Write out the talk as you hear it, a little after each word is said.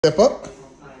Step up.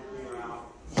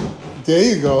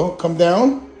 There you go. Come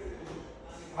down.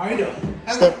 How you doing?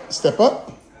 Step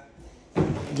up.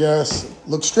 Yes.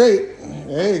 Look straight.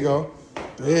 There you go.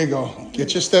 There you go.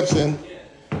 Get your steps in.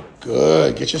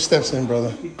 Good. Get your steps in,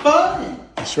 brother. Fun.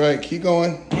 That's right. Keep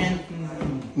going.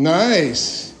 And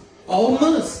Nice.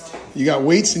 almost. You got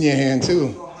weights in your hand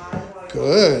too.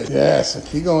 Good. Yes.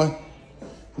 Keep going.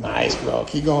 Nice, bro.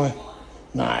 Keep going.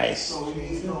 Nice. All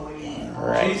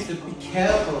right. Just to be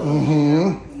careful.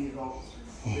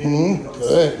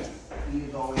 Good.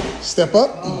 Step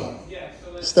up.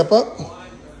 Step up.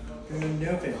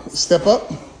 Nervous. Step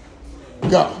up.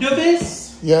 Go.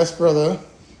 Nervous. Yes, brother.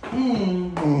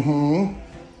 Go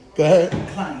ahead.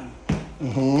 Climb.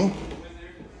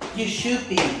 You should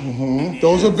be.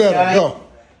 Those are better. Go.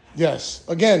 Yes.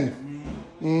 Again.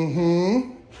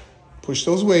 Push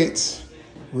those weights.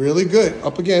 Really good.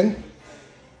 Up again.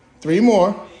 3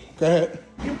 more. Go ahead.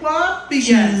 You want?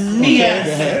 Yes. Okay, Yes,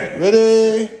 go ahead. sir.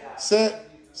 Ready, set,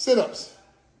 sit-ups.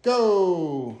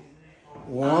 Go.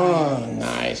 1.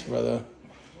 Nice, brother.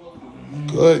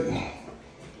 Good.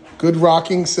 Good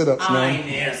rocking sit-ups, man.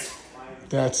 Yes.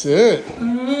 That's it.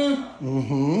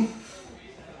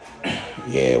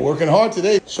 Yeah, working hard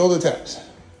today. Shoulder taps.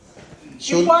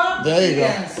 You want? There you go.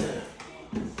 Answer.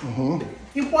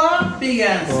 You want? Big Go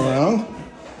answer. around.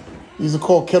 These are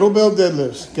called kettlebell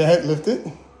deadlifts. Go ahead, lift it.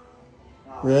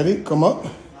 Ready? Come up.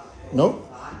 Nope.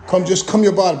 Just come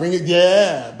your body. Bring it.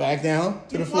 Yeah. Back down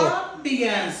to the floor. Want? Big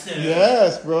answer.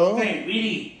 Yes, bro. Wait,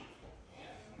 really?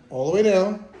 All the way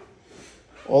down.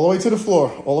 All the way to the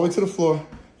floor. All the way to the floor.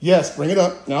 Yes, bring it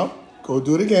up. Now, go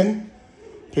do it again.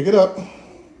 Pick it up.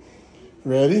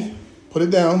 Ready? Put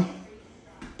it down.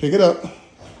 Pick it up.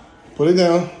 Put it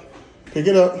down. Pick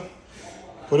it up.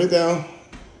 Put it down.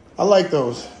 I like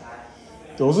those.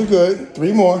 Those are good.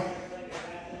 3 more.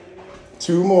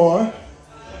 2 more.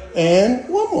 And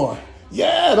 1 more.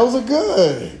 Yeah, those are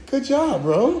good. Good job,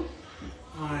 bro.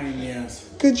 Yes.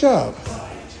 Good job.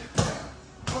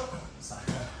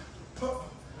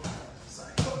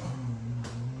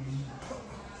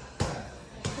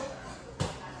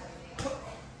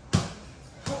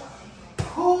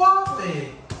 Who are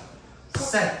they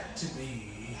set to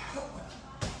be?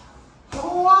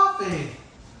 Who are they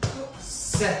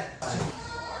set to be?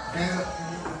 Hands up.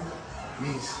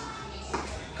 Knees.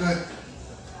 Good.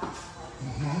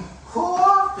 Who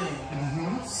are they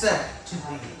set to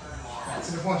be?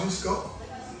 To the point. Just go.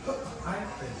 I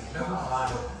think never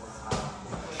mind.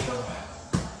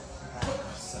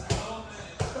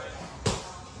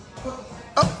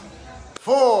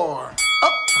 4.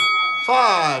 Up.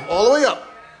 5. All the way up.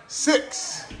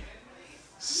 6.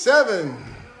 7.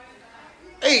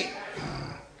 8.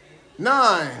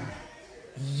 9.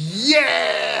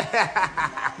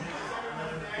 Yeah.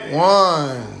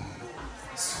 1.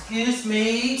 Excuse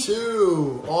me.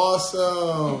 2.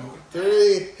 Awesome.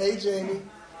 3. Hey, Jamie. Are you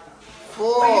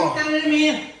 4. telling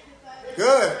me?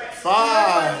 Good.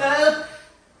 5.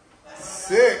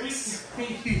 6.